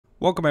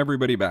Welcome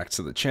everybody back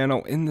to the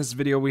channel. In this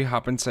video we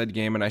hop inside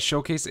game and I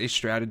showcase a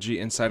strategy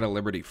inside of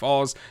Liberty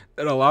Falls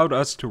that allowed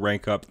us to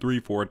rank up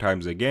 3-4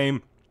 times a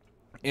game,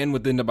 and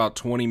within about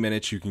 20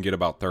 minutes you can get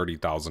about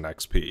 30,000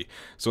 XP.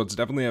 So it's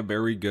definitely a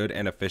very good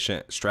and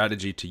efficient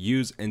strategy to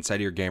use inside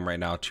of your game right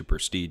now to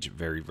prestige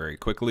very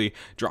quickly.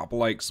 Drop a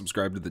like,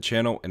 subscribe to the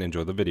channel, and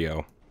enjoy the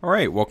video.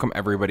 Alright, welcome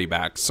everybody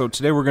back. So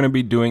today we're going to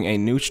be doing a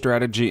new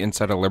strategy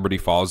inside of Liberty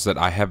Falls that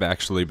I have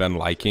actually been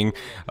liking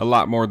a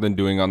lot more than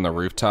doing on the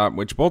rooftop,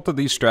 which both of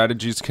these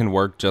strategies can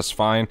work just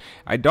fine.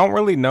 I don't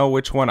really know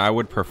which one I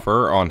would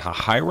prefer on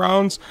high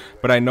rounds,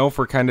 but I know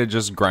for kind of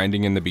just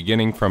grinding in the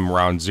beginning from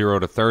round 0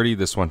 to 30,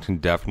 this one can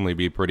definitely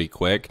be pretty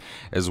quick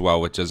as well,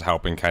 which is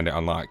helping kind of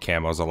unlock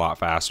camos a lot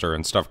faster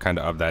and stuff kind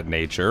of that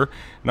nature.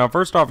 Now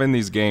first off, in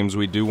these games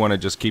we do want to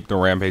just keep the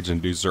Rampage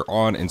Inducer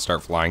on and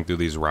start flying through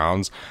these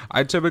rounds.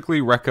 I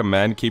typically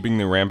recommend keeping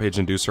the Rampage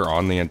Inducer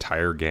on the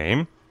entire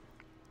game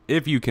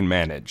if you can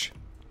manage.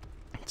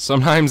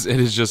 Sometimes it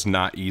is just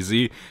not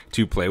easy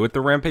to play with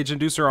the Rampage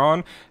Inducer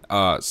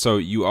on, so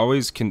you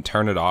always can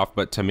turn it off,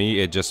 but to me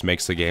it just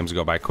makes the games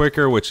go by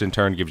quicker, which in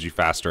turn gives you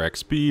faster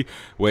XP,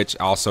 which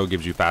also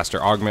gives you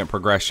faster augment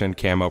progression,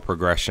 camo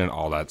progression,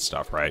 all that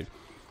stuff, right?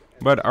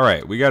 But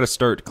alright, we gotta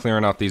start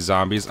clearing out these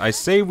zombies. I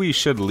say we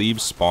should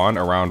leave spawn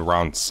around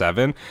round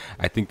 7.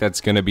 I think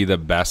that's gonna be the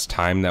best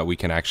time that we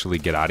can actually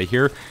get out of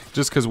here,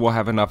 just because we'll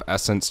have enough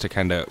essence to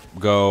kind of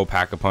go,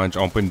 pack a punch,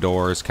 open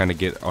doors, kind of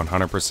get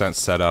 100%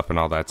 set up and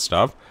all that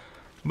stuff.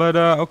 But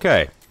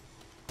okay.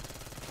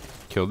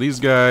 Kill these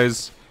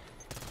guys.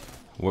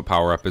 What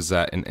power up is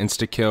that? An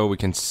insta kill. We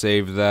can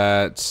save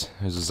that.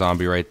 There's a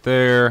zombie right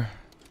there.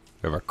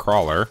 We have a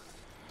crawler.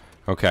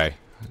 Okay.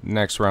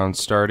 Next round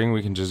starting,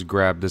 we can just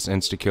grab this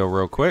insta-kill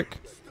real quick.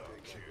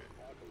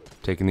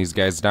 Taking these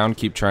guys down,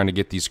 keep trying to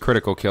get these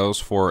critical kills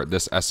for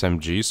this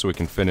SMG so we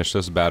can finish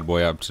this bad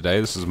boy up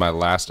today. This is my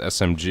last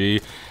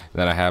SMG.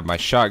 Then I have my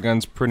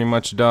shotguns pretty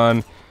much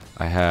done.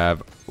 I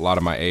have a lot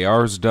of my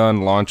ARs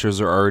done. Launchers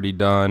are already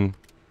done.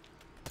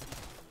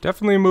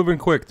 Definitely moving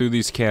quick through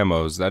these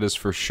camos, that is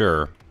for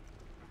sure.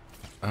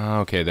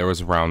 Okay, there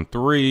was round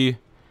 3.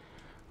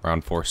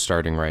 Round 4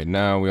 starting right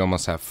now. We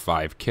almost have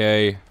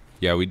 5k.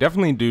 Yeah, we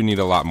definitely do need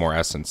a lot more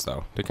essence,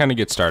 though, to kind of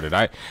get started.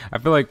 I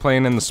feel like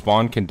playing in the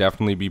spawn can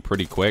definitely be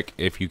pretty quick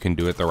if you can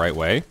do it the right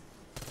way.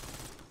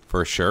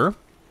 For sure.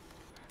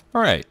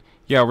 Alright.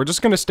 Yeah, we're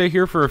just going to stay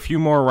here for a few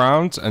more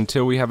rounds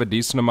until we have a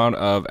decent amount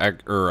of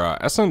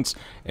essence,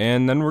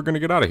 and then we're going to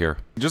get out of here.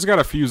 We just got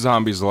a few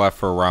zombies left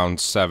for round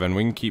 7.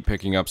 We can keep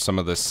picking up some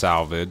of this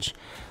salvage.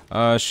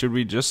 Should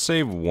we just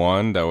save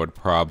one? That would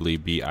probably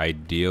be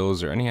ideal.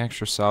 Is there any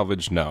extra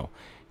salvage? No.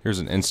 Here's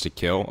an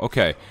insta-kill.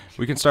 Okay,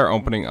 we can start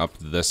opening up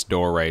this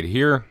door right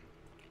here.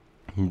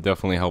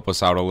 Definitely help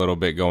us out a little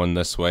bit going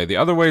this way. The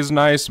other way is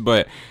nice,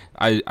 but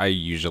I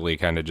usually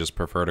kind of just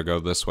prefer to go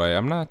this way.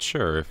 I'm not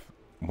sure if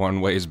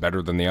one way is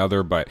better than the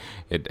other, but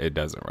it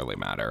doesn't really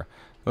matter.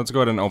 Let's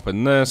go ahead and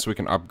open this. We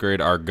can upgrade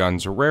our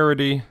gun's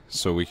rarity.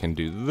 So we can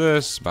do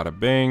this, bada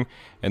bing,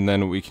 and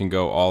then we can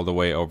go all the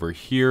way over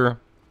here.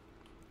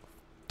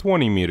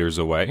 20 meters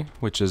away,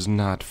 which is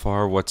not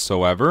far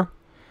whatsoever.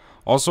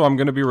 Also, I'm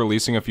going to be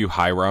releasing a few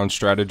high round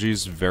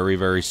strategies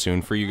very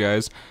soon for you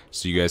guys,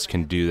 so you guys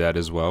can do that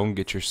as well and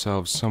get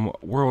yourselves some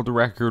world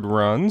record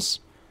runs.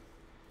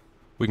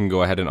 We can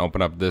go ahead and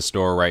open up this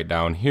door right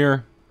down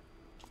here.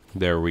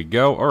 There we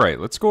go. Alright,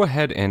 let's go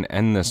ahead and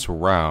end this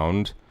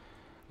round.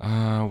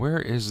 Where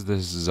is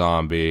this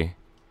zombie?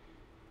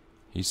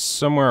 He's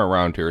somewhere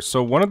around here.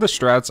 So one of the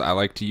strats I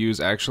like to use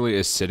actually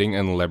is sitting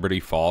in Liberty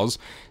Falls.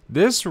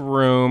 This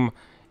room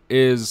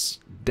is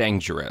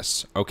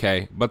dangerous,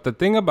 okay? But the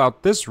thing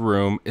about this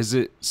room is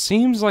it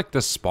seems like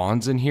the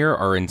spawns in here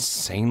are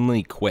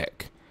insanely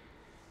quick.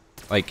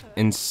 Like,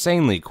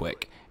 insanely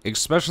quick.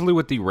 Especially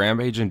with the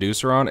Rampage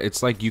Inducer on,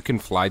 it's like you can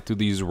fly through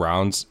these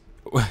rounds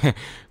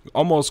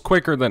almost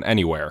quicker than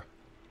anywhere.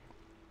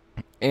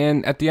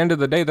 And at the end of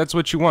the day, that's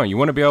what you want. You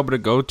want to be able to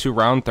go to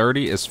round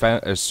 30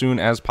 as soon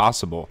as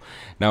possible.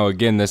 Now,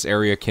 again, this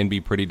area can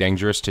be pretty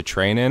dangerous to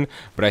train in,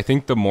 but I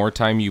think the more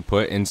time you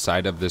put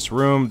inside of this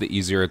room, the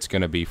easier it's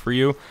going to be for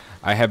you.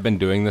 I have been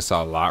doing this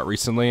a lot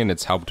recently, and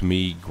it's helped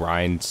me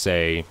grind,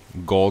 say,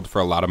 gold for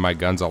a lot of my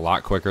guns a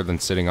lot quicker than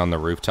sitting on the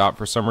rooftop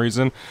for some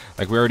reason.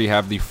 Like, we already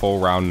have the full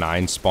round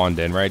 9 spawned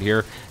in right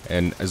here,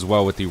 and as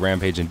well with the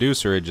Rampage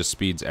Inducer, it just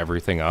speeds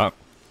everything up.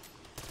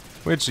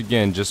 Which,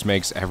 again, just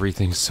makes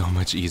everything so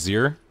much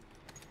easier.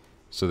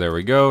 So there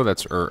we go.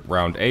 That's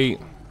round 8.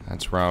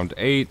 That's round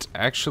 8.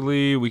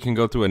 Actually, we can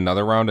go through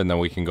another round and then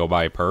we can go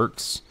buy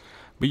perks.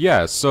 But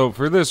yeah, so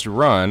for this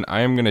run, I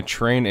am going to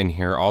train in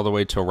here all the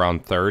way to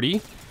around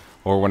 30.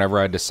 Or whenever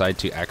I decide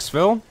to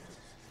exfil.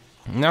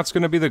 And that's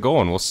going to be the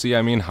goal. And we'll see,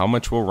 I mean, how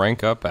much we'll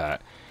rank up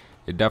at.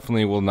 It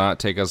definitely will not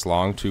take us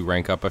long to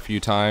rank up a few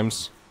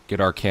times. Get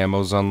our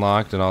camos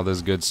unlocked and all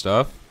this good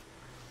stuff.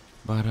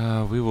 But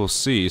we will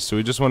see. So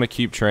we just want to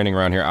keep training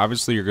around here.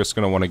 Obviously, you're just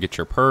going to want to get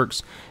your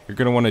perks. You're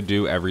going to want to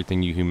do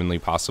everything you humanly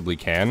possibly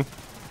can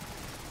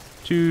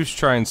to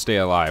try and stay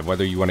alive.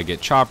 Whether you want to get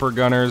chopper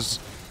gunners,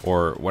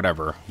 or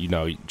whatever. You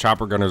know,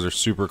 chopper gunners are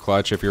super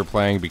clutch if you're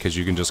playing because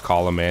you can just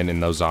call them in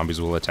and those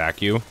zombies will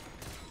attack you.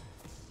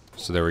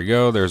 So there we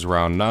go. There's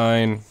round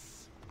 9.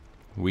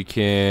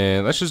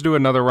 Let's just do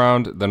another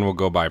round, then we'll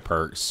go by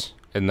perks.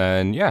 And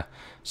then, yeah.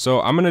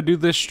 So I'm going to do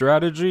this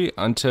strategy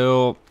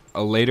until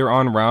a later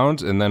on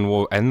round, and then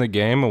we'll end the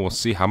game and we'll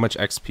see how much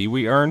XP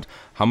we earned,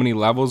 how many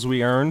levels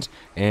we earned,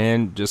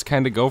 and just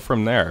kind of go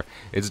from there.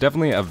 It's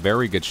definitely a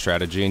very good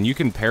strategy, and you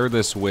can pair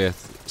this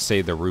with,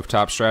 say, the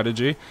rooftop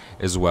strategy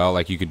as well.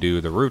 Like, you could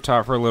do the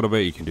rooftop for a little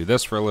bit, you can do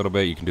this for a little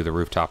bit, you can do the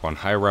rooftop on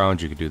high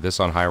rounds, you can do this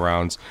on high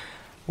rounds,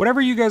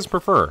 whatever you guys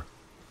prefer.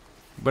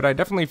 But I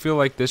definitely feel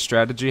like this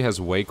strategy has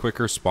way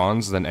quicker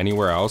spawns than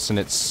anywhere else, and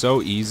it's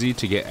so easy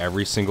to get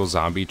every single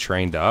zombie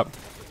trained up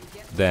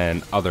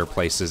than other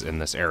places in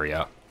this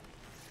area.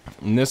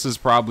 And this is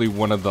probably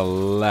one of the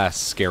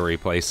less scary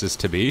places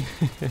to be.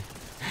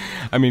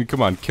 I mean,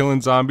 come on,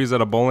 killing zombies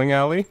at a bowling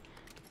alley?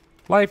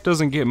 Life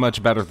doesn't get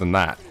much better than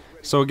that.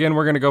 So again,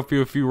 we're going to go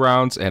through a few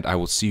rounds, and I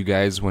will see you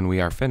guys when we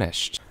are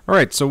finished.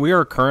 Alright, so we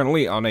are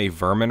currently on a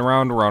vermin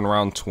round. We're on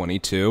round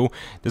 22.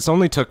 This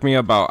only took me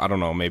about, I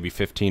don't know, maybe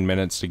 15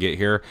 minutes to get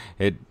here.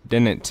 It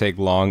didn't take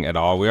long at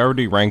all. We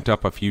already ranked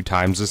up a few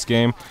times this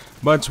game,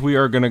 but we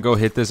are going to go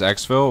hit this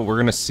exfil. We're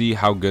going to see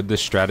how good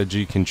this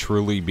strategy can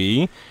truly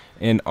be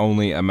in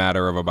only a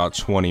matter of about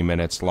 20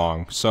 minutes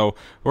long. So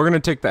we're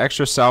going to take the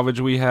extra salvage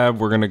we have.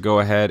 We're going to go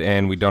ahead,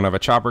 and we don't have a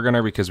chopper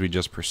gunner because we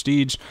just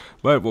prestige,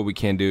 but what we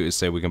can do is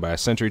say we can buy a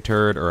sentry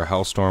turret or a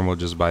hellstorm. We'll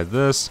just buy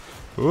this.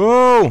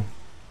 Whoa!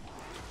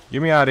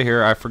 Get me out of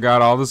here. I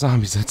forgot all the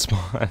zombies that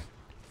spawn.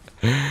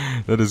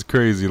 That is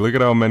crazy. Look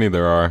at how many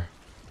there are.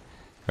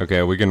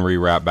 Okay, we can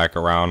rewrap back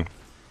around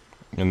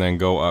and then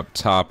go up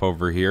top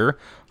over here.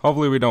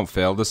 Hopefully we don't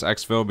fail this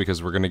exfil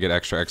because we're going to get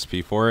extra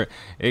XP for it.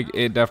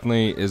 It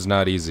definitely is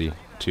not easy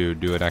to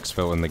do an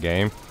exfil in the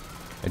game.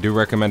 I do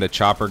recommend a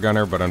chopper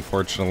gunner, but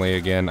unfortunately,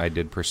 again, I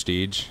did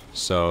prestige,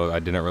 so I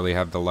didn't really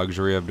have the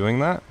luxury of doing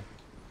that.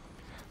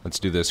 Let's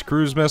do this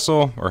cruise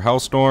missile or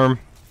hellstorm.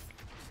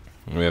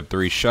 We have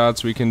 3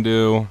 shots we can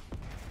do.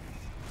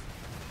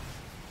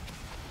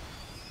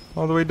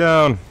 All the way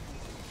down.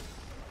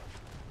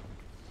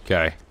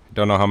 Okay.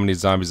 Don't know how many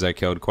zombies I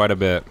killed. Quite a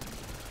bit.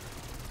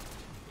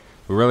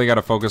 We really got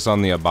to focus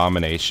on the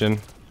abomination,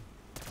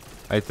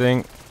 I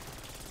think.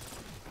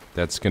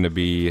 That's going to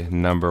be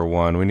number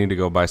 1. We need to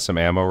go buy some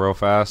ammo real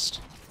fast.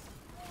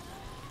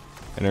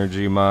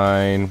 Energy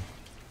mine.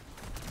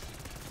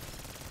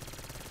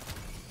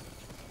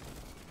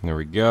 There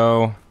we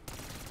go.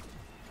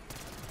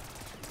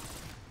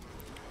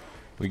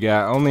 We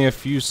got only a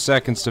few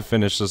seconds to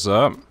finish this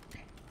up.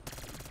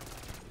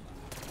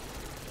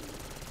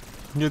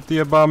 Get the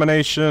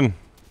abomination.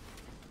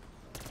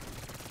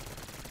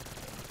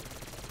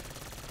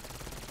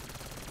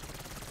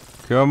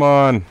 Come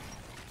on.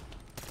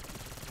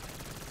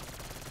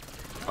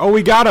 Oh,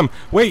 we got him.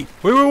 Wait.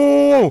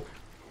 Whoa.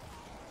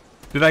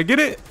 Did I get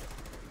it?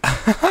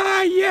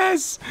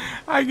 Yes,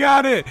 I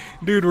got it.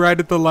 Dude, right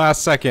at the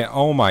last second.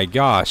 Oh my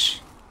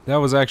gosh. That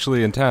was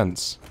actually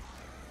intense.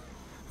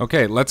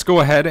 Okay, let's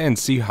go ahead and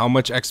see how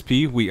much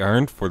XP we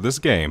earned for this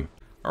game.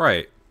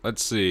 Alright,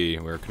 let's see.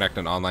 We're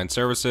connecting online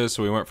services,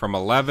 so we went from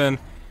 11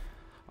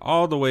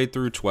 all the way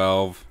through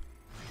 12,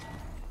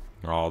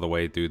 all the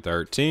way through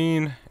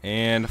 13,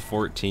 and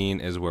 14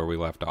 is where we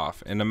left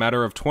off. In a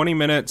matter of 20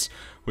 minutes,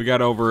 we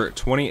got over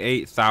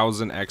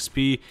 28,000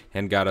 XP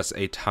and got us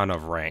a ton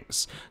of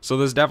ranks. So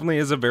this definitely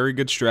is a very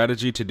good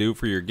strategy to do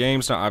for your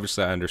games. Now,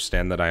 obviously, I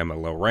understand that I am a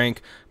low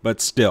rank,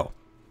 but still.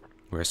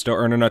 We're still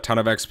earning a ton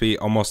of XP,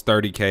 almost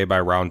 30k by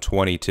round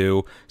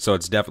 22, so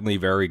it's definitely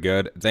very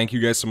good. Thank you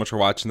guys so much for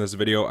watching this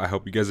video. I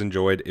hope you guys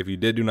enjoyed. If you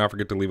did, do not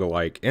forget to leave a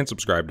like and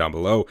subscribe down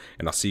below,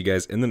 and I'll see you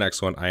guys in the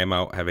next one. I am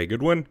out. Have a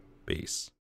good one. Peace.